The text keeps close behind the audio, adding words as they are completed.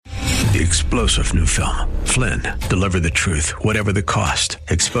the explosive new film, Flynn, Deliver the Truth, Whatever the Cost,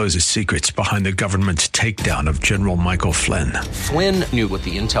 exposes secrets behind the government's takedown of General Michael Flynn. Flynn knew what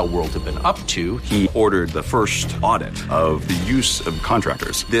the intel world had been up to. He ordered the first audit of the use of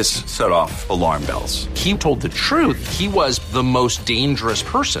contractors. This set off alarm bells. He told the truth. He was the most dangerous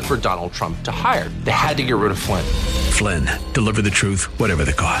person for Donald Trump to hire. They had to get rid of Flynn. Flynn, Deliver the Truth, Whatever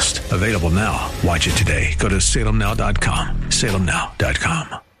the Cost. Available now. Watch it today. Go to salemnow.com.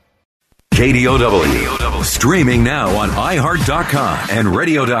 salemnow.com. KDOW. Streaming now on iHeart.com and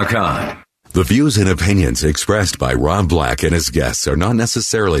radio.com. The views and opinions expressed by Rob Black and his guests are not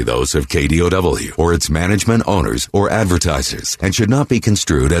necessarily those of KDOW or its management, owners, or advertisers and should not be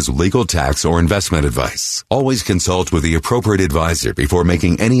construed as legal, tax, or investment advice. Always consult with the appropriate advisor before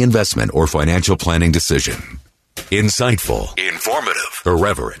making any investment or financial planning decision. Insightful, informative,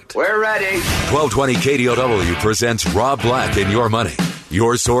 irreverent. We're ready. 1220 KDOW presents Rob Black and Your Money,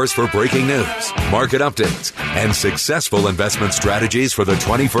 your source for breaking news, market updates, and successful investment strategies for the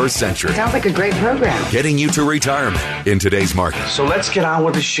 21st century. Sounds like a great program. Getting you to retirement in today's market. So let's get on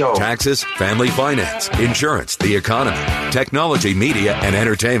with the show. Taxes, family finance, insurance, the economy, technology, media, and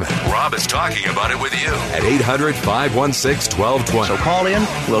entertainment. Rob is talking about it with you at 800-516-1220. So call in,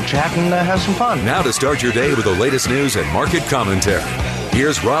 we'll chat and have some fun. Now to start your day with the latest news and market commentary.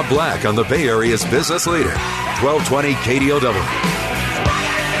 Here's Rob Black on the Bay Area's business leader, 1220 KDOW.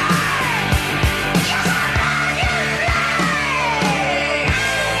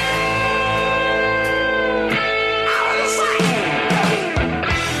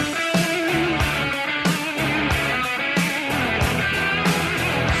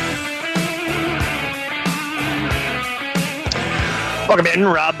 Welcome in,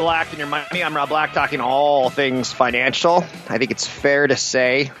 Rob Black and Your Money. I'm Rob Black, talking all things financial. I think it's fair to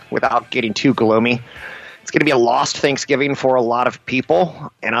say, without getting too gloomy, it's going to be a lost Thanksgiving for a lot of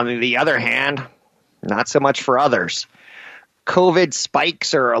people. And on the other hand, not so much for others. COVID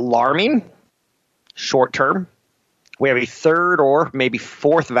spikes are alarming short term. We have a third or maybe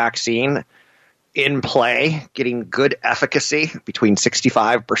fourth vaccine in play, getting good efficacy between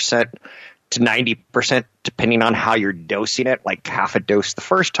 65% to 90%, depending on how you're dosing it, like half a dose the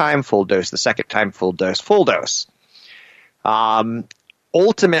first time, full dose the second time, full dose, full dose.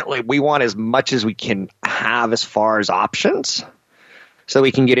 Ultimately, we want as much as we can have as far as options so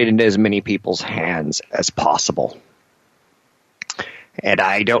we can get it into as many people's hands as possible. And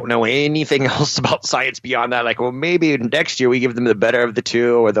I don't know anything else about science beyond that. Like, well, maybe next year we give them the better of the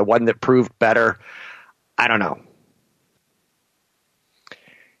two or the one that proved better. I don't know.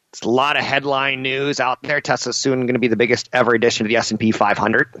 It's a lot of headline news out there. Tesla's soon going to be the biggest ever addition to the S&P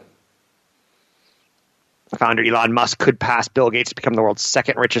 500. Founder Elon Musk could pass Bill Gates to become the world's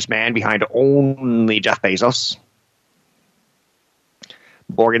second richest man behind only Jeff Bezos.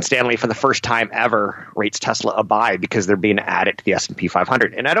 Morgan Stanley, for the first time ever, rates Tesla a buy because they're being added to the S&P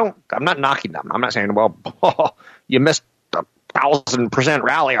 500. And I'm not knocking them. I'm not saying, well, you missed 1,000%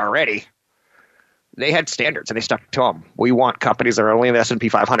 rally already. They had standards, and they stuck to them. We want companies that are only in the S&P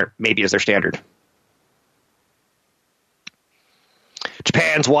 500, maybe as their standard.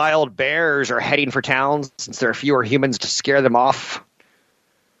 Japan's wild bears are heading for towns since there are fewer humans to scare them off.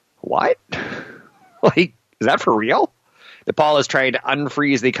 What? Like, is that for real? Nepal is trying to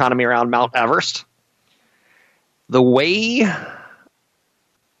unfreeze the economy around Mount Everest. The way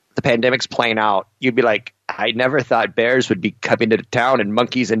the pandemic's playing out, you'd be like, I never thought bears would be coming to town and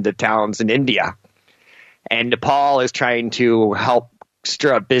monkeys into towns in India. And Nepal is trying to help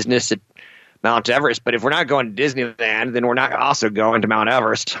stir up business at Mount Everest. But if we're not going to Disneyland, then we're not also going to Mount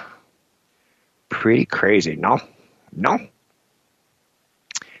Everest. Pretty crazy, no? No.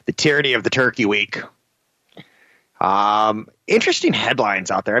 The tyranny of the turkey week. Interesting headlines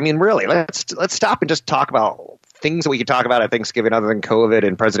out there. I mean, really, let's stop and just talk about things that we can talk about at Thanksgiving other than COVID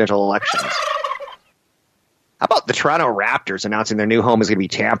and presidential elections. How about the Toronto Raptors announcing their new home is going to be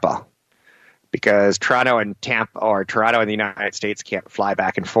Tampa? Because Toronto and the United States can't fly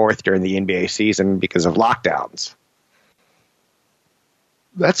back and forth during the NBA season because of lockdowns.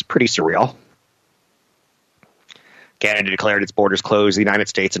 That's pretty surreal. Canada declared its borders closed to the United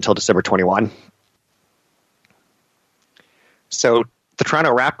States until December 21. So the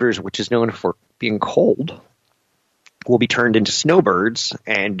Toronto Raptors, which is known for being cold, will be turned into snowbirds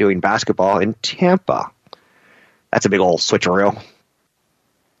and doing basketball in Tampa. That's a big old switcheroo.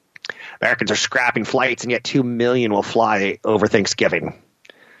 Americans are scrapping flights, and yet 2 million will fly over Thanksgiving.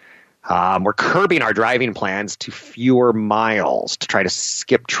 We're curbing our driving plans to fewer miles to try to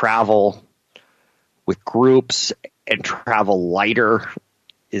skip travel with groups and travel lighter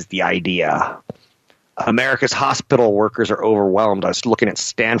is the idea. America's hospital workers are overwhelmed. I was looking at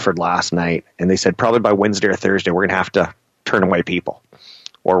Stanford last night, and they said probably by Wednesday or Thursday we're going to have to turn away people,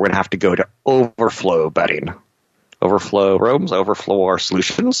 or we're going to have to go to overflow bedding. Overflow rooms, overflow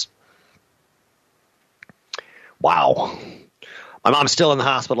solutions. Wow. My mom's still in the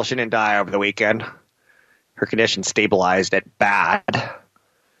hospital. She didn't die over the weekend. Her condition stabilized at bad.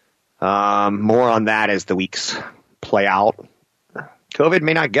 More on that as the weeks play out. COVID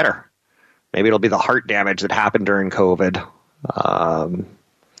may not get her. Maybe it'll be the heart damage that happened during COVID.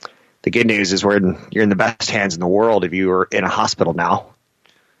 The good news is you're in the best hands in the world if you are in a hospital now.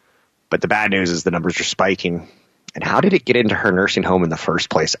 But the bad news is the numbers are spiking. And how did it get into her nursing home in the first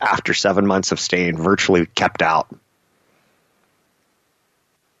place after 7 months of staying virtually kept out?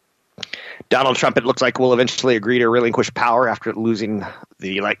 Donald Trump, it looks like, will eventually agree to relinquish power after losing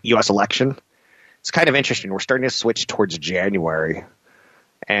the U.S. election. It's kind of interesting. We're starting to switch towards January.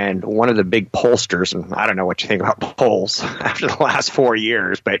 And one of the big pollsters, and I don't know what you think about polls after the last 4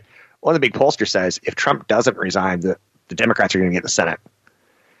 years, but one of the big pollsters says if Trump doesn't resign, the Democrats are going to get the Senate.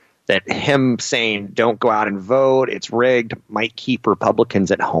 That him saying don't go out and vote, it's rigged, might keep Republicans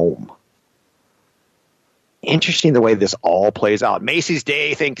at home. Interesting the way this all plays out. Macy's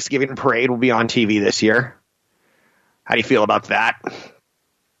Day Thanksgiving Parade will be on TV this year. How do you feel about that?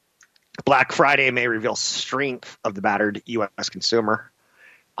 Black Friday may reveal strength of the battered U.S. consumer.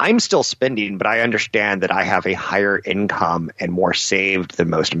 I'm still spending, but I understand that I have a higher income and more saved than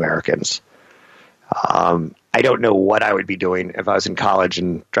most Americans. I don't know what I would be doing if I was in college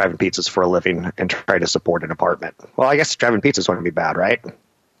and driving pizzas for a living and trying to support an apartment. Well, I guess driving pizzas wouldn't be bad, right?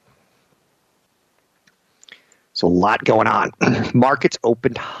 So a lot going on. Markets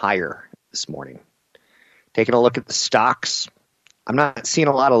opened higher this morning. Taking a look at the stocks, I'm not seeing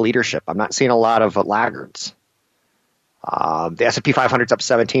a lot of leadership. I'm not seeing a lot of laggards. The S&P 500's up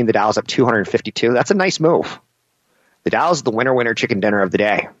 17. The Dow's up 252. That's a nice move. The Dow's the winner chicken dinner of the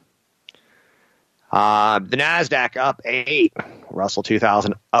day. The NASDAQ up 8. Russell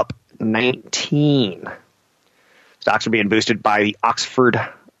 2000 up 19. Stocks are being boosted by the Oxford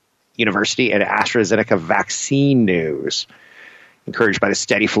University and AstraZeneca vaccine news. Encouraged by the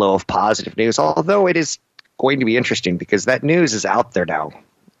steady flow of positive news, although it is going to be interesting because that news is out there now.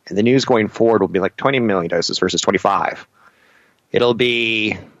 And the news going forward will be like 20 million doses versus 25. It'll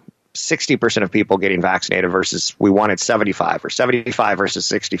be 60% of people getting vaccinated versus we wanted 75, or 75 versus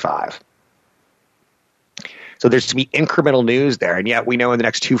 65. So there's to be incremental news there. And yet we know in the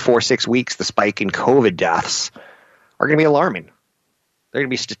next 2, 4, 6 weeks, the spike in COVID deaths are going to be alarming. They're going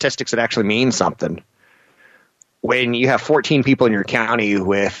to be statistics that actually mean something. When you have 14 people in your county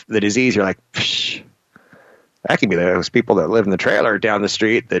with the disease, you're like, psh, that could be those people that live in the trailer down the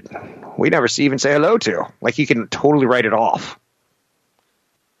street that we never even say hello to. Like, you can totally write it off.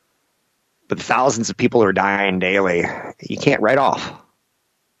 But the thousands of people who are dying daily, you can't write off.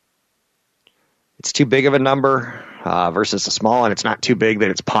 It's too big of a number versus a small, and it's not too big that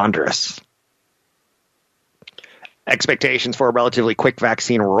it's ponderous. Expectations for a relatively quick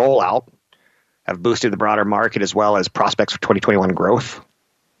vaccine rollout have boosted the broader market as well as prospects for 2021 growth.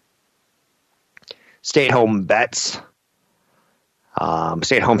 Stay-at-home bets.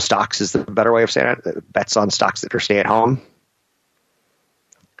 Stay-at-home stocks is the better way of saying it. Bets on stocks that are stay-at-home.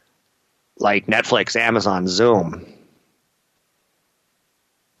 Like Netflix, Amazon, Zoom.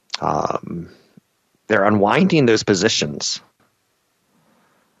 They're unwinding those positions.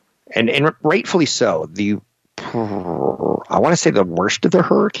 And rightfully so. I want to say the worst of the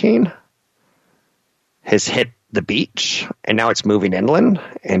hurricane has hit the beach, and now it's moving inland,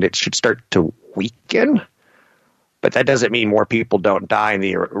 and it should start to weaken. But that doesn't mean more people don't die and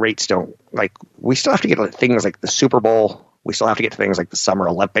the rates don't. Like, we still have to get things like the Super Bowl. We still have to get to things like the Summer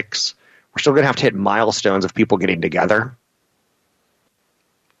Olympics. We're still going to have to hit milestones of people getting together.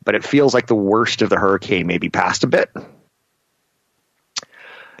 But it feels like the worst of the hurricane may be past a bit.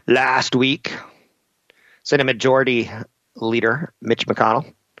 Last week, Senate Majority Leader Mitch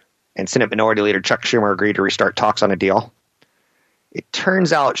McConnell and Senate Minority Leader Chuck Schumer agreed to restart talks on a deal. It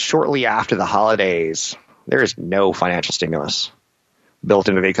turns out shortly after the holidays, there is no financial stimulus built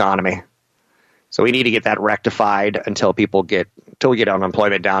into the economy. So we need to get that rectified until we get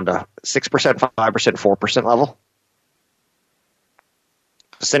unemployment down to 6%, 5%, 4% level.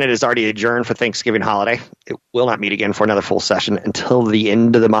 The Senate is already adjourned for Thanksgiving holiday. It will not meet again for another full session until the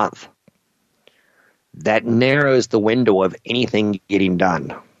end of the month. That narrows the window of anything getting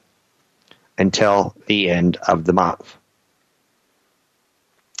done until the end of the month.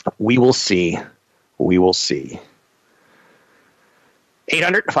 We will see. We will see.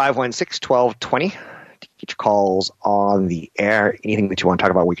 800-516-1220 to get your calls on the air. Anything that you want to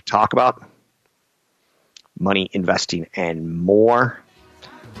talk about, we can talk about. money, investing, and more.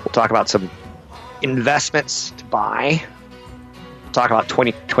 We'll talk about some investments to buy. We'll talk about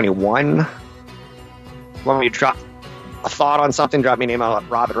 2021. Want me to drop a thought on something? Drop me an email at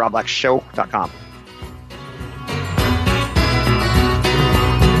rob@robblackshow.com.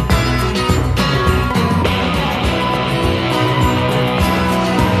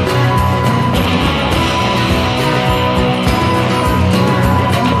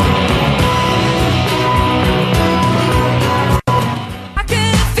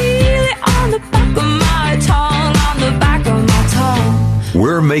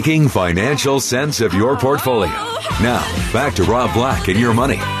 We're making financial sense of your portfolio. Now, back to Rob Black and Your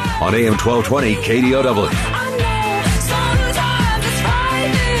Money on AM 1220 KDOW.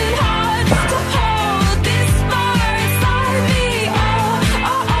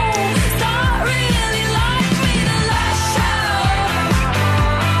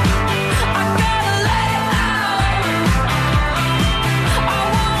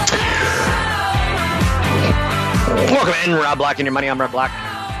 Welcome in, Rob Black and Your Money. I'm Rob Black.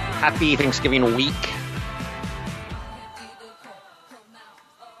 Happy Thanksgiving week.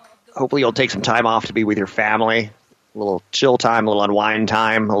 Hopefully you'll take some time off to be with your family. A little chill time, a little unwind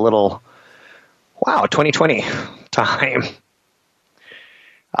time, a little, 2020 time.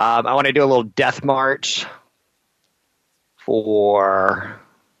 I want to do a little death march for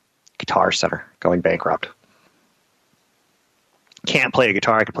Guitar Center going bankrupt. Can't play a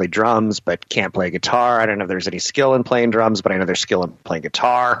guitar. I can play drums, but can't play a guitar. I don't know if there's any skill in playing drums, but I know there's skill in playing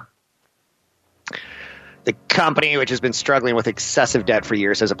guitar. The company, which has been struggling with excessive debt for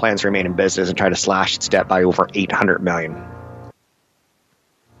years, has a plans to remain in business and try to slash its debt by over $800 million.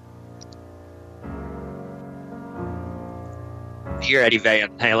 The year Eddie Van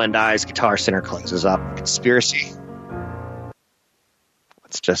Halen dies, Guitar Center closes up. Conspiracy.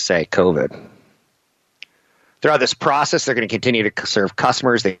 Let's just say COVID. Throughout this process, they're going to continue to serve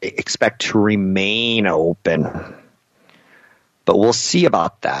customers. They expect to remain open. But we'll see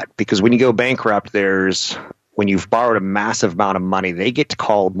about that, because when you go bankrupt, when you've borrowed a massive amount of money, they get to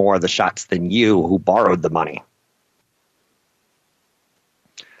call more of the shots than you who borrowed the money.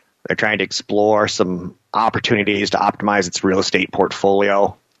 They're trying to explore some opportunities to optimize its real estate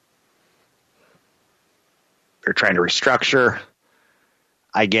portfolio. They're trying to restructure.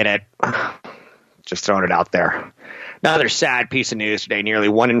 I get it. Just throwing it out there. Another sad piece of news today. Nearly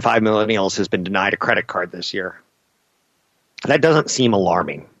 1 in 5 millennials has been denied a credit card this year. That doesn't seem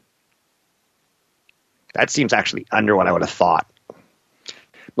alarming. That seems actually under what I would have thought.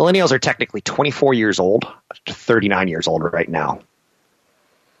 Millennials are technically 24 years old to 39 years old right now.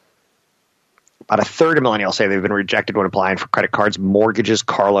 About a third of millennials say they've been rejected when applying for credit cards, mortgages,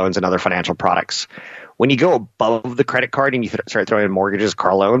 car loans, and other financial products. When you go above the credit card and you start throwing in mortgages,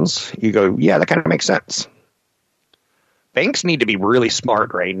 car loans, you go, yeah, that kind of makes sense. Banks need to be really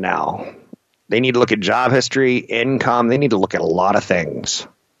smart right now. They need to look at job history, income. They need to look at a lot of things.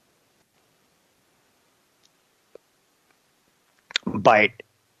 But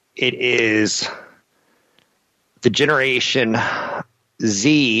it is the Generation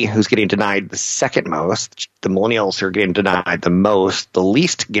Z who's getting denied the second most. The millennials who are getting denied the most. The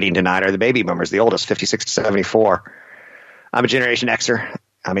least getting denied are the baby boomers, the oldest, 56 to 74. I'm a Generation Xer.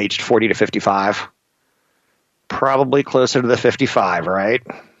 I'm aged 40 to 55. Probably closer to the 55, right?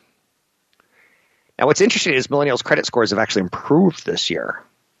 Now, what's interesting is millennials' credit scores have actually improved this year.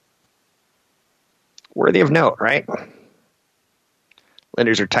 Worthy of note, right?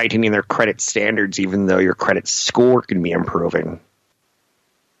 Lenders are tightening their credit standards even though your credit score can be improving.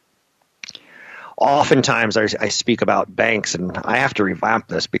 Oftentimes I speak about banks, and I have to revamp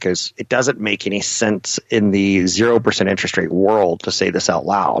this because it doesn't make any sense in the 0% interest rate world to say this out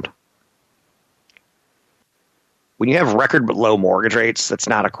loud. When you have record low mortgage rates, that's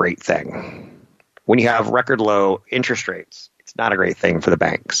not a great thing. When you have record low interest rates, it's not a great thing for the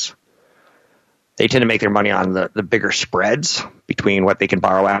banks. They tend to make their money on the bigger spreads between what they can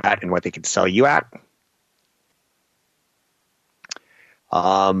borrow at and what they can sell you at.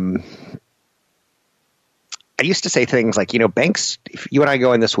 I used to say things like, banks, if you and I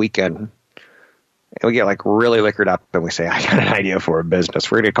go in this weekend and we get like really liquored up and we say, I got an idea for a business.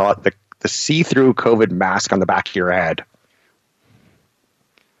 We're going to call it the see-through COVID mask on the back of your head.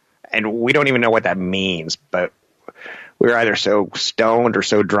 And we don't even know what that means, but we were either so stoned or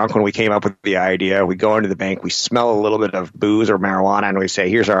so drunk when we came up with the idea. We go into the bank, we smell a little bit of booze or marijuana, and we say,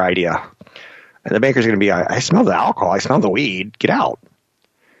 here's our idea. And the banker's going to be, I smell the alcohol, I smell the weed, get out.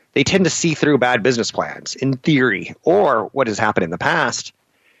 They tend to see through bad business plans, in theory. Or what has happened in the past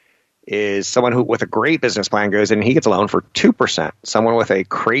is someone who with a great business plan goes in and he gets a loan for 2%. Someone with a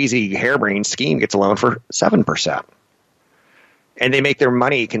crazy harebrained scheme gets a loan for 7%. And they make their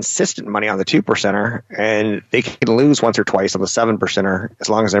money, consistent money on the 2%er, and they can lose once or twice on the 7%er as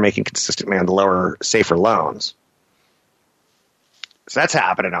long as they're making consistently on the lower, safer loans. So that's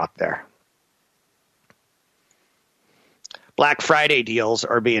happening out there. Black Friday deals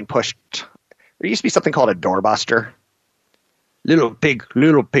are being pushed. There used to be something called a doorbuster. Little pig,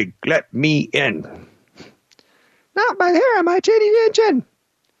 let me in. Not my hair, my chinny chin.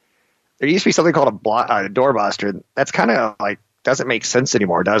 There used to be something called a doorbuster. That's kind of like, doesn't make sense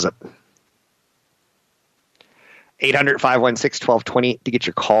anymore, does it? 800-516-1220 to get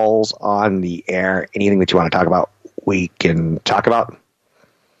your calls on the air. Anything that you want to talk about, we can talk about.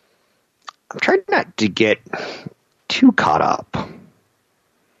 I'm trying not to get too caught up.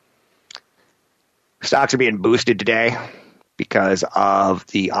 Stocks are being boosted today because of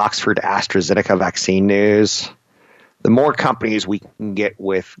the Oxford AstraZeneca vaccine news. The more companies we can get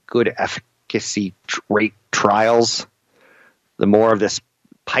with good efficacy rate trials, the more of this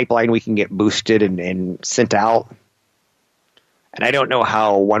pipeline we can get boosted and sent out. And I don't know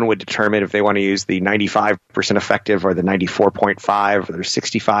how one would determine if they want to use the 95% effective or the 94.5 or the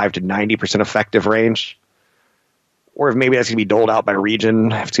 65 to 90% effective range. Or if maybe that's going to be doled out by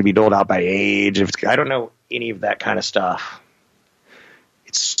region, if it's going to be doled out by age. I don't know any of that kind of stuff.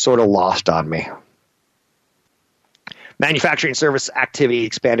 It's sort of lost on me. Manufacturing service activity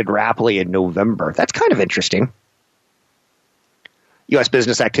expanded rapidly in November. That's kind of interesting. U.S.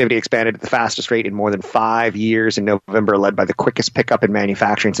 business activity expanded at the fastest rate in more than 5 years in November, led by the quickest pickup in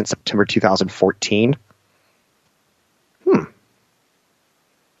manufacturing since September 2014.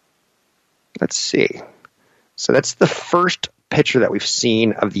 Let's see. So that's the first picture that we've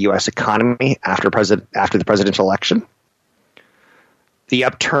seen of the U.S. economy after the presidential election. The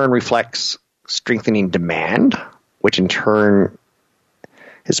upturn reflects strengthening demand, which in turn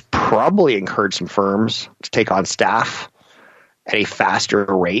has probably encouraged some firms to take on staff at a faster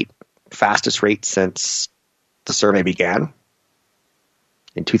rate, fastest rate since the survey began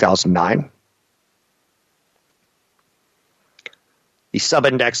in 2009. The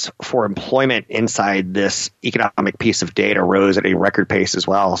subindex for employment inside this economic piece of data rose at a record pace as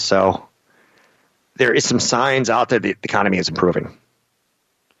well. So there is some signs out there that the economy is improving.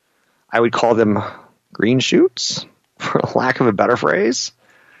 I would call them green shoots, for lack of a better phrase.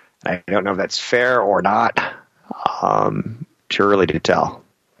 I don't know if that's fair or not. Too early to tell.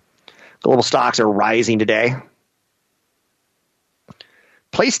 Global stocks are rising today.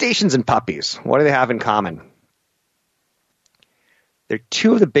 PlayStations and puppies, what do they have in common? They're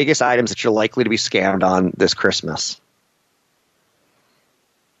two of the biggest items that you're likely to be scammed on this Christmas.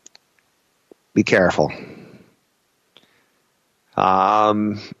 Be careful.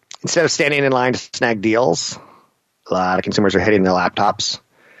 Instead of standing in line to snag deals, a lot of consumers are hitting their laptops,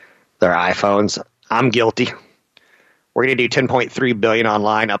 their iPhones. I'm guilty. We're going to do $10.3 billion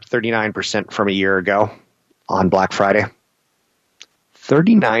online, up 39% from a year ago on Black Friday.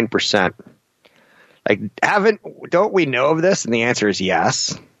 39%. Like, don't we know of this? And the answer is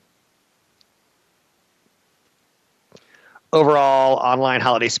yes. Overall, online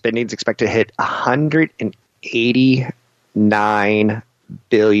holiday spending is expected to hit $189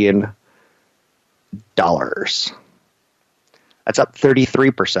 billion. That's up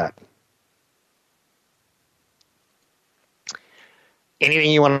 33%.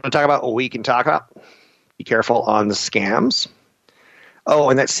 Anything you want to talk about? We can talk about. Be careful on the scams. Oh,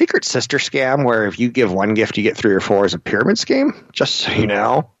 and that Secret Sister scam where if you give one gift, you get 3 or 4 is a pyramid scheme. Just so you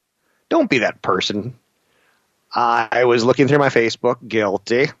know, don't be that person. I was looking through my Facebook,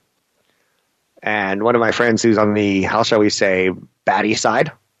 guilty. And one of my friends who's on the, how shall we say, baddie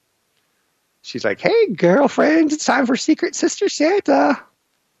side, she's like, hey, girlfriend, it's time for Secret Sister Santa.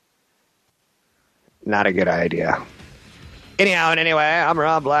 Not a good idea. Anyhow and anyway, I'm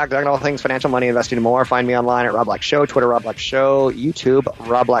Rob Black, talking all things financial, money, investing, and more. Find me online at Rob Black Show, Twitter, Rob Black Show, YouTube,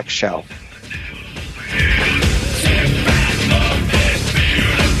 Rob Black Show.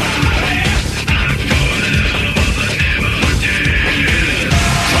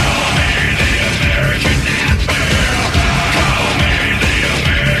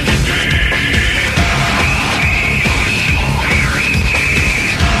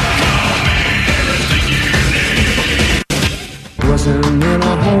 Wasn't in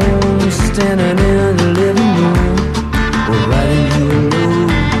a home, standing in the living room, or writing you a note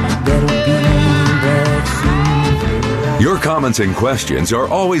that'll be back soon. Your comments and questions are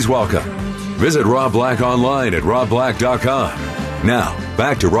always welcome. Visit Rob Black online at robblack.com. Now,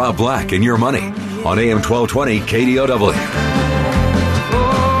 back to Rob Black and Your Money on AM 1220 KDOW.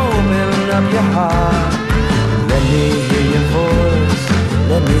 Oh, man. of your heart. Let me hear your voice,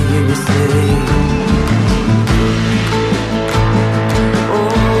 let me hear you say,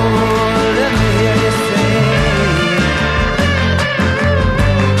 oh, let me hear you say,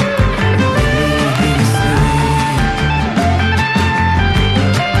 let me hear you say.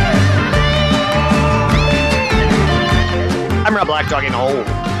 I'm Rob Black, talking old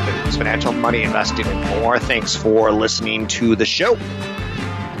business, financial, money, investing, and more. Thanks for listening to the show.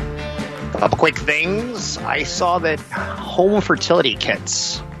 A couple quick things. I saw that home fertility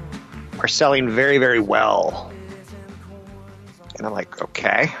kits are selling very, very well. And I'm like,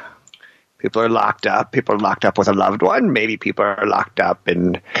 okay. People are locked up. People are locked up with a loved one. Maybe people are locked up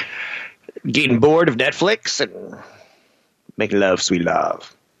and getting bored of Netflix and making love, sweet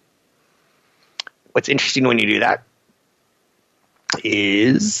love. What's interesting when you do that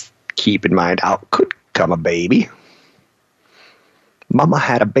is keep in mind out could come a baby. Mama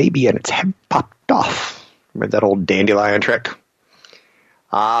had a baby and its head popped off. Remember that old dandelion trick?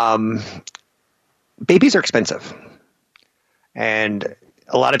 Babies are expensive. And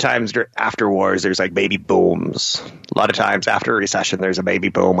a lot of times after wars, there's like baby booms. A lot of times after a recession, there's a baby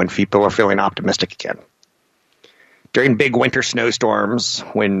boom when people are feeling optimistic again. During big winter snowstorms,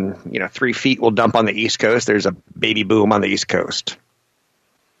 when 3 feet will dump on the East Coast, there's a baby boom on the East Coast.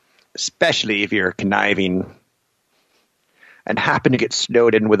 Especially if you're conniving and happen to get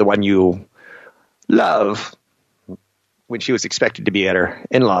snowed in with the one you love when she was expected to be at her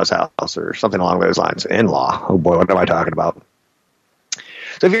in-law's house or something along those lines. In-law. Oh boy, what am I talking about?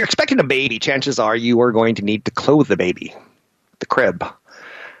 So if you're expecting a baby, chances are you are going to need to clothe the baby. The crib,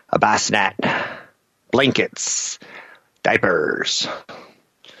 a bassinet, blankets, diapers.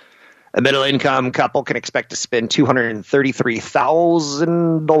 A middle-income couple can expect to spend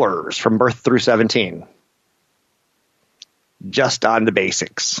 $233,000 from birth through 17. Just on the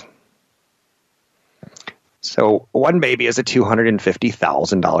basics. So one baby is a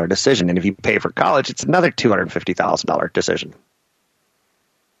 $250,000 decision. And if you pay for college, it's another $250,000 decision.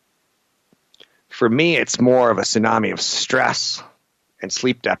 For me, it's more of a tsunami of stress and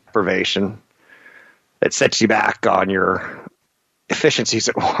sleep deprivation that sets you back on your efficiencies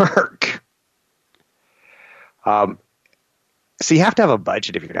at work. So you have to have a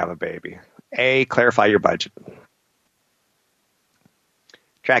budget if you're going to have a baby. Clarify your budget.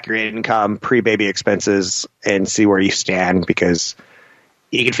 Track your income, pre-baby expenses, and see where you stand, because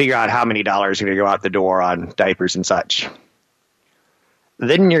you can figure out how many dollars are going to go out the door on diapers and such.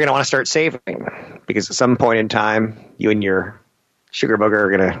 Then you're going to want to start saving, because at some point in time, you and your sugar booger are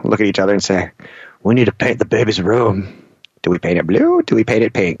going to look at each other and say, we need to paint the baby's room. Do we paint it blue? Do we paint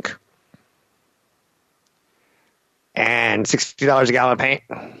it pink? And $60 a gallon of paint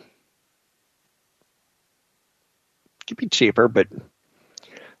could be cheaper, but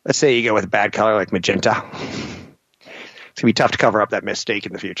let's say you go with a bad color like magenta. It's going to be tough to cover up that mistake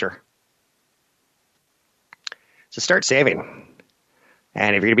in the future. So start saving.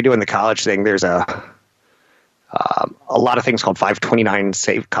 And if you're going to be doing the college thing, there's a lot of things called 529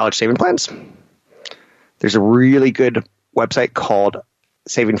 college saving plans. There's a really good website called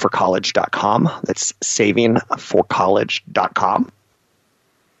savingforcollege.com. That's savingforcollege.com.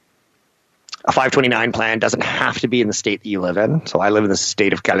 A 529 plan doesn't have to be in the state that you live in. So I live in the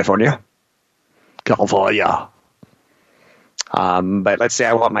state of California. But let's say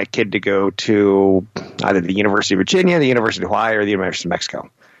I want my kid to go to either the University of Virginia, the University of Hawaii, or the University of Mexico.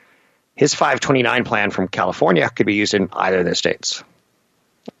 His 529 plan from California could be used in either of those states.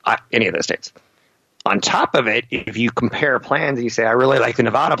 Any of those states. On top of it, if you compare plans and you say, I really like the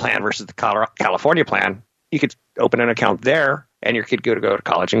Nevada plan versus the California plan, you could open an account there and your kid could go to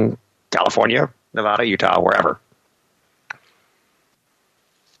college in California, Nevada, Utah, wherever.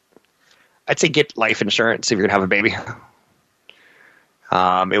 I'd say get life insurance if you're going to have a baby.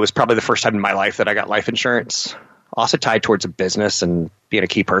 It was probably the first time in my life that I got life insurance. Also tied towards a business and being a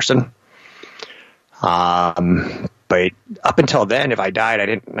key person. But up until then, if I died, I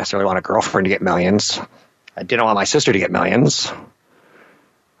didn't necessarily want a girlfriend to get millions. I didn't want my sister to get millions.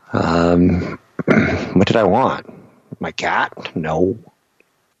 What did I want? My cat? No.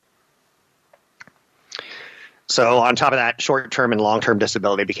 So on top of that, short-term and long-term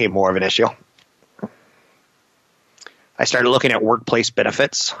disability became more of an issue. I started looking at workplace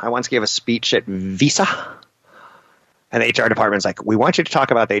benefits. I once gave a speech at Visa. And the HR department's like, we want you to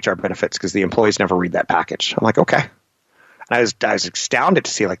talk about the HR benefits because the employees never read that package. I'm like, okay. And I was astounded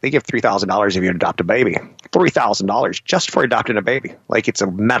to see, like, they give $3,000 if you adopt a baby. $3,000 just for adopting a baby. Like it's a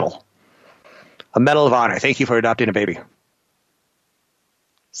medal. A medal of honor. Thank you for adopting a baby.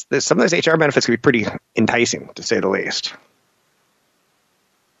 Some of those HR benefits can be pretty enticing, to say the least.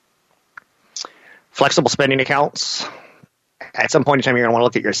 Flexible spending accounts. At some point in time, you're going to want to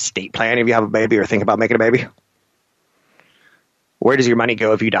look at your estate plan if you have a baby or think about making a baby. Where does your money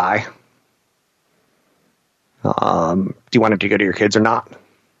go if you die? Do you want it to go to your kids or not?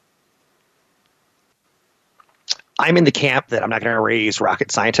 I'm in the camp that I'm not going to raise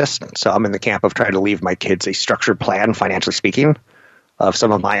rocket scientists, so I'm in the camp of trying to leave my kids a structured plan, financially speaking, of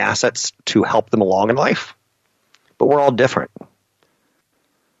some of my assets to help them along in life. But we're all different.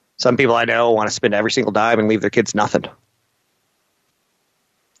 Some people I know want to spend every single dime and leave their kids nothing.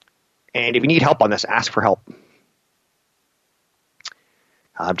 And if you need help on this, ask for help.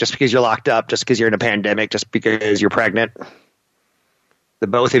 Just because you're locked up, just because you're in a pandemic, just because you're pregnant, the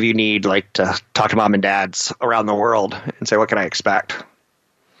both of you need to talk to mom and dads around the world and say, what can I expect?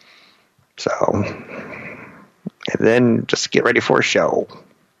 So, and then just get ready for a show.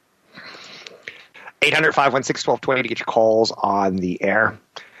 800-516-1220 to get your calls on the air.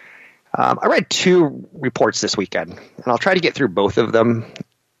 I read 2 reports this weekend, and I'll try to get through both of them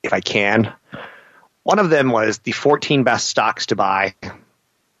if I can. One of them was the 14 best stocks to buy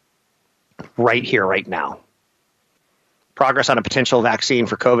right here, right now. Progress on a potential vaccine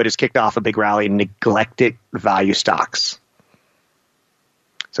for COVID has kicked off a big rally in neglected value stocks.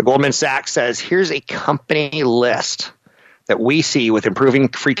 So Goldman Sachs says, here's a company list that we see with improving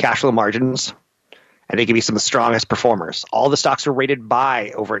free cash flow margins, and they can be some of the strongest performers. All the stocks are rated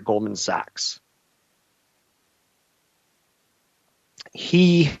buy over at Goldman Sachs.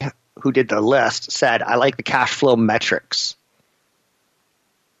 He who did the list said, I like the cash flow metrics.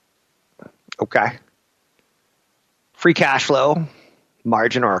 Okay. Free cash flow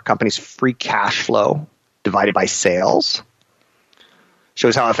margin, or a company's free cash flow divided by sales,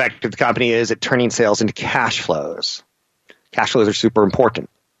 shows how effective the company is at turning sales into cash flows. Cash flows are super important.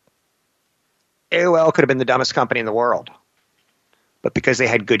 AOL could have been the dumbest company in the world, but because they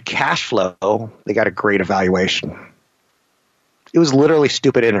had good cash flow, they got a great evaluation. It was literally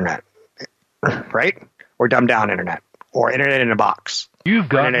stupid internet, right? Or dumbed down internet, or internet in a box. You've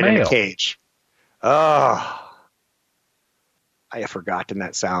got internet mail. in a cage. Oh, I have forgotten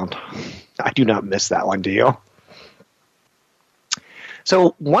that sound. I do not miss that one, do you?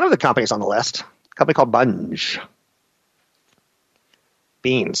 So one of the companies on the list, a company called Bunge.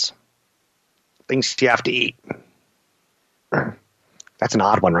 Beans. Things you have to eat. That's an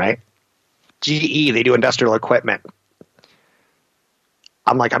odd one, right? GE, they do industrial equipment.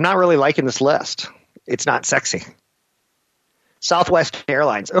 I'm not really liking this list. It's not sexy. Southwest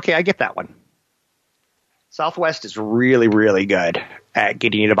Airlines. Okay, I get that one. Southwest is really, really good at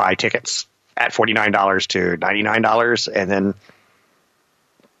getting you to buy tickets at $49 to $99, and then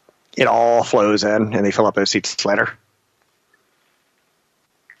it all flows in, and they fill up those seats later.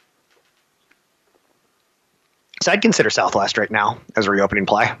 So I'd consider Southwest right now as a reopening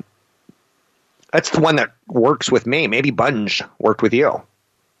play. That's the one that works with me. Maybe Bunge worked with you.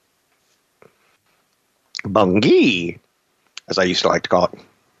 Bungie, as I used to like to call it.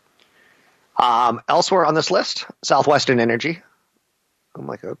 Elsewhere on this list, Southwestern Energy. I'm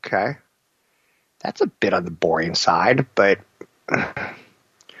like, okay, that's a bit on the boring side, but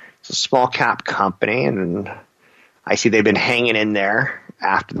it's a small cap company, and I see they've been hanging in there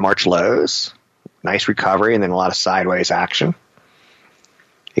after the March lows. Nice recovery, and then a lot of sideways action.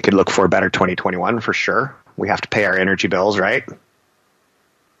 It could look for a better 2021 for sure. We have to pay our energy bills, right?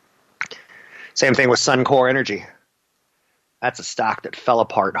 Same thing with Suncor Energy. That's a stock that fell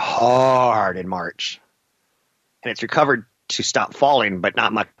apart hard in March. And it's recovered to stop falling, but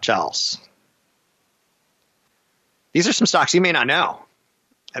not much else. These are some stocks you may not know.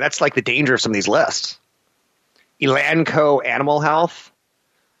 And that's like the danger of some of these lists. Elanco Animal Health.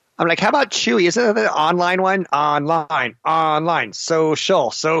 I'm like, how about Chewy? Isn't that the online one? Online,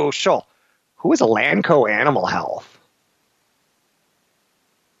 social. Who is Elanco Animal Health?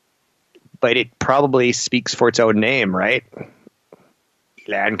 But it probably speaks for its own name, right?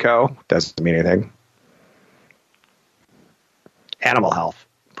 Elanco doesn't mean anything. Animal Health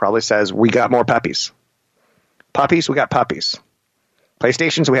probably says, we got more puppies. Puppies, we got puppies.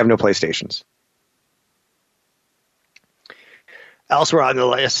 PlayStations, we have no PlayStations. Elsewhere on the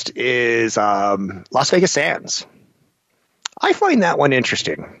list is Las Vegas Sands. I find that one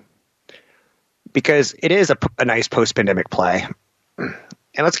interesting because it is a nice post-pandemic play.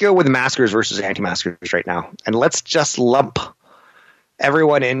 And let's go with maskers versus anti-maskers right now. And let's just lump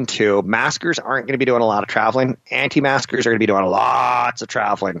everyone into maskers aren't going to be doing a lot of traveling. Anti-maskers are going to be doing lots of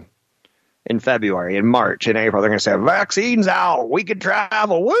traveling in February, in March, in April. They're going to say, vaccines out. We can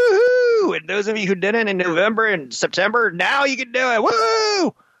travel. Woohoo! And those of you who didn't in November and September, now you can do it.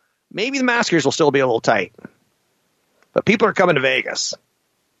 Woo! Maybe the maskers will still be a little tight. But people are coming to Vegas.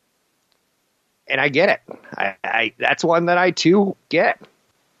 I get it. I that's one that I too get.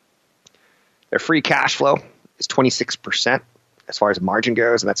 Their free cash flow is 26% as far as margin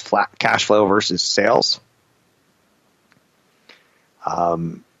goes, and that's flat cash flow versus sales.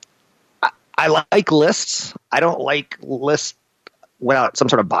 I like lists. I don't like lists without some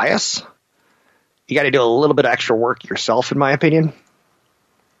sort of bias. You got to do a little bit of extra work yourself, in my opinion.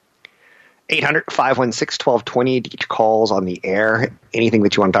 800-516-1220 to get your calls on the air. Anything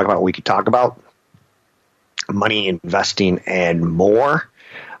that you want to talk about, we could talk about. Money, investing, and more.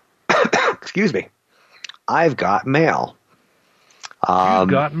 Excuse me. I've got mail. You've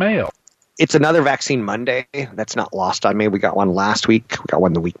got mail. It's another Vaccine Monday. That's not lost on me. We got one last week. We got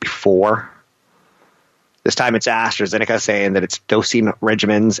one the week before. This time it's AstraZeneca saying that its dosing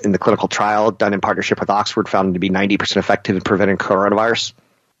regimens in the clinical trial done in partnership with Oxford found to be 90% effective in preventing coronavirus.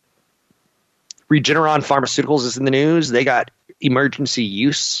 Regeneron Pharmaceuticals is in the news. They got emergency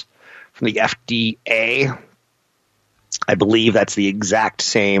use from the FDA. I believe that's the exact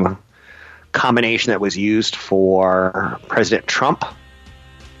same combination that was used for President Trump.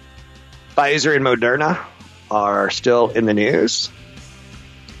 Pfizer and Moderna are still in the news.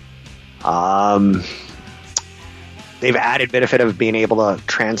 They've added benefit of being able to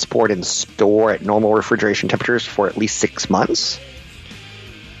transport and store at normal refrigeration temperatures for at least 6 months.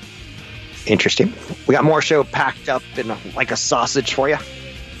 Interesting. We got more show packed up in like a sausage for you.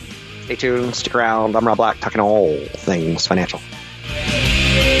 Stay tuned, stick around. I'm Rob Black, talking all things financial.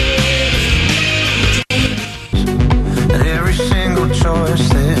 And every single choice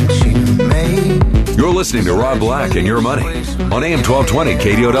that you made. You're listening to Rob Black and Your Money on AM 1220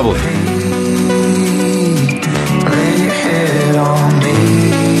 KDOW. Lay your head on me.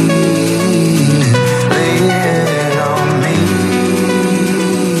 Lay your head on me.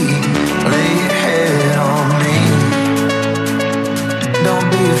 Lay your head on me. Don't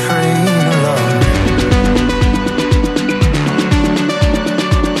be afraid of love.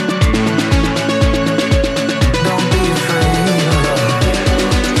 Don't be afraid of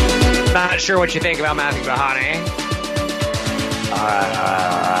love. Not sure what you think about Matthew McConaughey.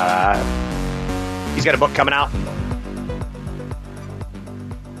 He's got a book coming out.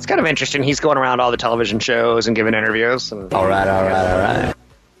 It's kind of interesting. He's going around all the television shows and giving interviews. And all right.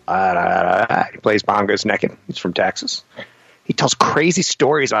 He plays bongos naked. He's from Texas. He tells crazy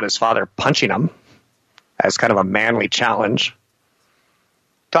stories about his father punching him as kind of a manly challenge.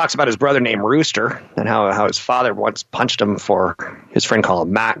 Talks about his brother named Rooster and how his father once punched him for his friend called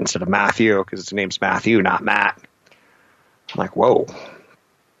him Matt instead of Matthew because his name's Matthew, not Matt. I'm like, whoa.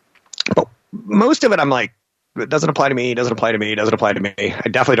 But most of it, I'm like, it doesn't apply to me, doesn't apply to me, doesn't apply to me. I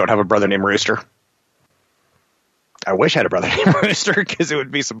definitely don't have a brother named Rooster. I wish I had a brother named Rooster because it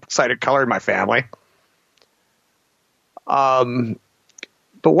would be some side of color in my family. But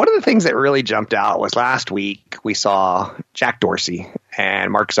one of the things that really jumped out was last week we saw Jack Dorsey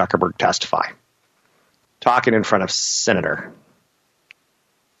and Mark Zuckerberg testify, talking in front of Senator.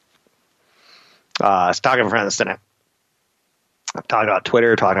 Talking in front of the Senate. Talking about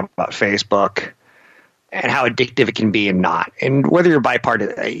Twitter, talking about Facebook, and how addictive it can be and not. And whether you're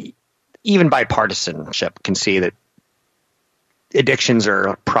bipartisan, even bipartisanship can see that addictions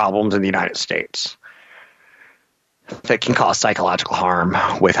are problems in the United States that can cause psychological harm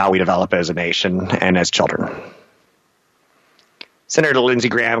with how we develop as a nation and as children. Senator Lindsey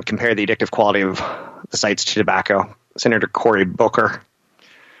Graham compared the addictive quality of the sites to tobacco. Senator Cory Booker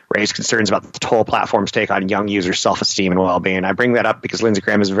raised concerns about the toll platforms take on young users' self-esteem and well-being. I bring that up because Lindsey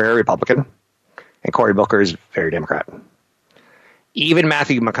Graham is very Republican and Cory Booker is very Democrat. Even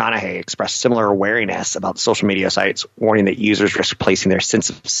Matthew McConaughey expressed similar wariness about social media sites, warning that users risk placing their sense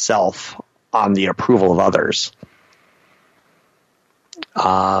of self on the approval of others.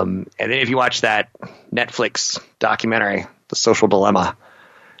 And then if you watch that Netflix documentary, The Social Dilemma,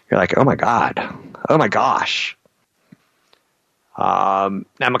 you're like, oh my God, oh my gosh. Now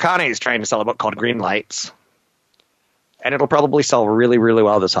McConaughey is trying to sell a book called Green Lights, and it'll probably sell really, really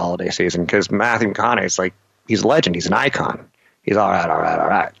well this holiday season because Matthew McConaughey is like, he's a legend. He's an icon. He's all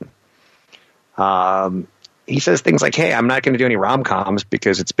right. He says things like, hey, I'm not going to do any rom-coms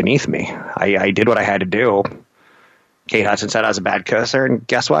because it's beneath me. I did what I had to do. Kate Hudson said I was a bad kisser, and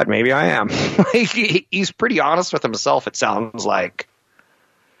guess what? Maybe I am. He's pretty honest with himself, it sounds like.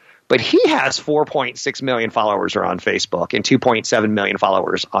 But he has 4.6 million followers on Facebook and 2.7 million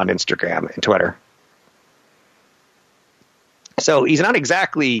followers on Instagram and Twitter. So he's not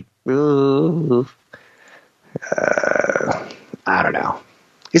exactly, I don't know.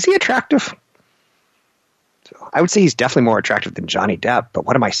 Is he attractive? So I would say he's definitely more attractive than Johnny Depp, but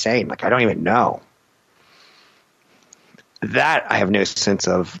what am I saying? Like, I don't even know. That I have no sense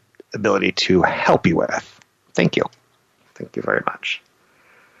of ability to help you with. Thank you. Thank you very much.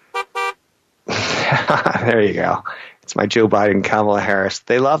 There you go. It's my Joe Biden, Kamala Harris.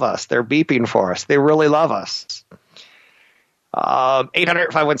 They love us. They're beeping for us. They really love us.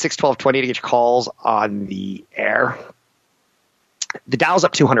 800-516-1220 to get your calls on the air. The Dow's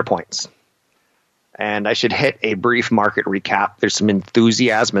up 200 points. And I should hit a brief market recap. There's some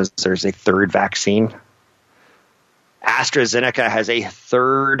enthusiasm as there's a third vaccine. AstraZeneca has a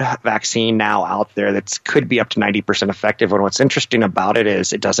third vaccine now out there that could be up to 90% effective. And what's interesting about it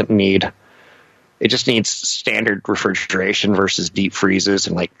is it just needs standard refrigeration versus deep freezes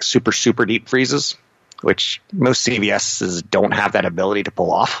and like super, super deep freezes, which most CVSs don't have that ability to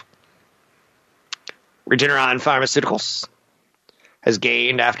pull off. Regeneron Pharmaceuticals has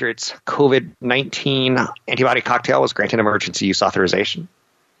gained after its COVID-19 antibody cocktail was granted emergency use authorization.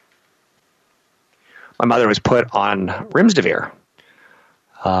 My mother was put on Remdesivir,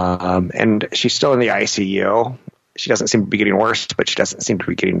 and she's still in the ICU. She doesn't seem to be getting worse, but she doesn't seem to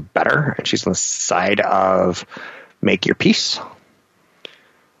be getting better, and she's on the side of make your peace.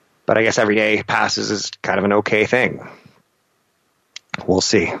 But I guess every day passes is kind of an okay thing. We'll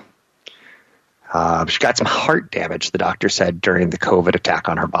see. She got some heart damage, the doctor said, during the COVID attack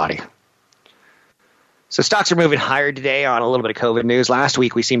on her body. So stocks are moving higher today on a little bit of COVID news. Last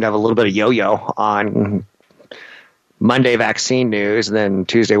week, we seemed to have a little bit of yo-yo on Monday vaccine news. And then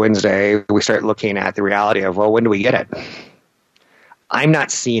Tuesday, Wednesday, we start looking at the reality of, well, when do we get it? I'm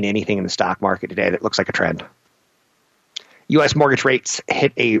not seeing anything in the stock market today that looks like a trend. U.S. mortgage rates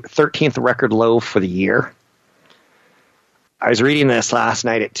hit a 13th record low for the year. I was reading this last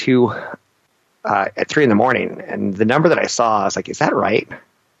night at 3 in the morning, and the number that I saw, I was like, is that right?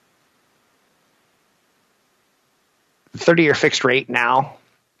 The 30-year fixed rate now,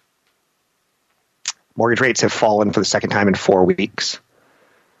 mortgage rates have fallen for the second time in 4 weeks.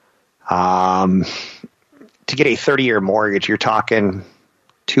 To get a 30-year mortgage, you're talking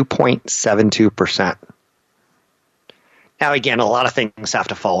 2.72%. Now, again, a lot of things have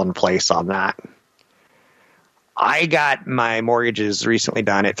to fall in place on that. I got my mortgages recently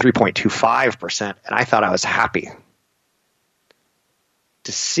done at 3.25%, and I thought I was happy.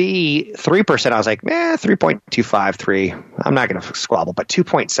 To see 3%, I was like, 3.253. I'm not going to squabble. But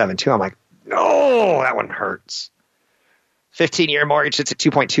 2.72, I'm like, no, that one hurts. 15-year mortgage sits at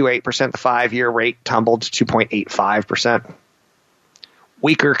 2.28%. The 5-year rate tumbled to 2.85%.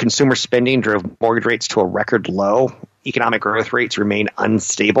 Weaker consumer spending drove mortgage rates to a record low. Economic growth rates remain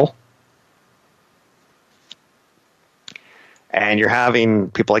unstable. And you're having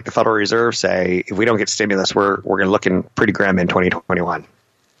people like the Federal Reserve say, if we don't get stimulus, we're going to look in pretty grim in 2021.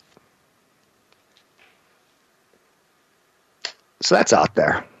 So that's out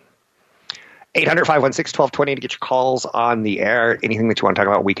there. 800-516-1220 to get your calls on the air. Anything that you want to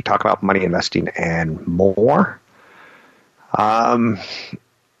talk about, we could talk about money investing and more. One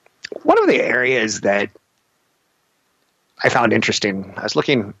of the areas that I found interesting, I was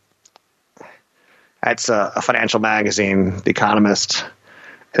looking at a financial magazine, The Economist,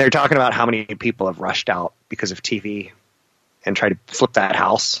 and they're talking about how many people have rushed out because of TV and tried to flip that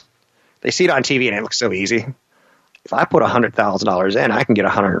house. They see it on TV and it looks so easy. If I put $100,000 in, I can get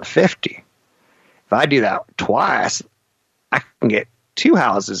 $150,000. If I do that twice, I can get 2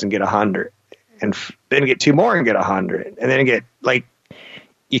 houses and get $100,000, and then get 2 more and get $100,000, and then get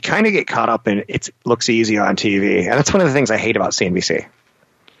you kind of get caught up in it looks easy on TV, and that's one of the things I hate about CNBC.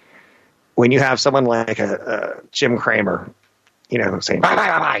 When you have someone like a Jim Cramer, saying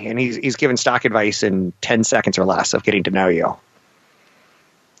bye, and he's giving stock advice in 10 seconds or less of getting to know you,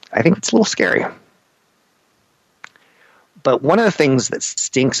 I think it's a little scary. But one of the things that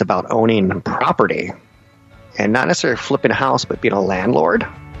stinks about owning property, and not necessarily flipping a house, but being a landlord,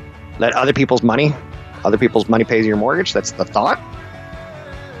 let other people's money pays your mortgage, that's the thought,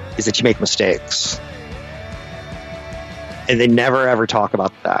 is that you make mistakes. And they never, ever talk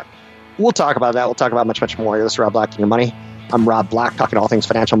about that. We'll talk about that. We'll talk about much, much more. This is Rob Black and Your Money. I'm Rob Black, talking all things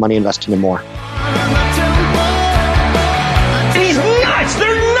financial, money, investing, and more. He's nuts!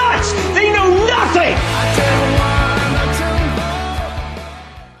 They're nuts! They know nothing!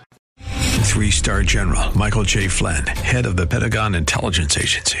 3-star General Michael J. Flynn, head of the Pentagon Intelligence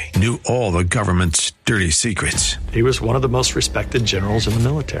Agency, knew all the government's dirty secrets. He was one of the most respected generals in the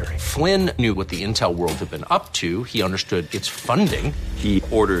military. Flynn knew what the intel world had been up to. He understood its funding. He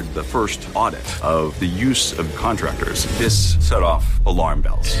ordered the first audit of the use of contractors. This set off alarm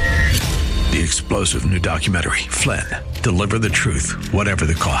bells. The explosive new documentary, Flynn, Deliver the Truth, Whatever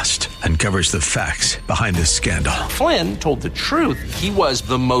the Cost, uncovers the facts behind this scandal. Flynn told the truth. He was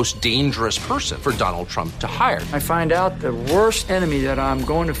the most dangerous person for Donald Trump to hire. I find out the worst enemy that I'm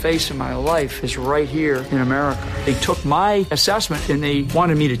going to face in my life is right here in America. They took my assessment and they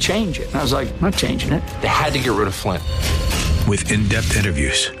wanted me to change it. And I was like, I'm not changing it. They had to get rid of Flynn. With in-depth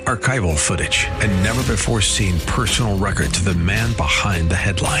interviews, archival footage, and never-before-seen personal records of the man behind the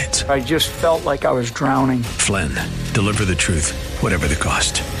headlines. I just felt like I was drowning. Flynn, Deliver the Truth, Whatever the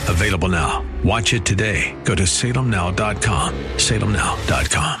Cost. Available now. Watch it today. Go to salemnow.com.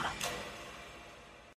 salemnow.com.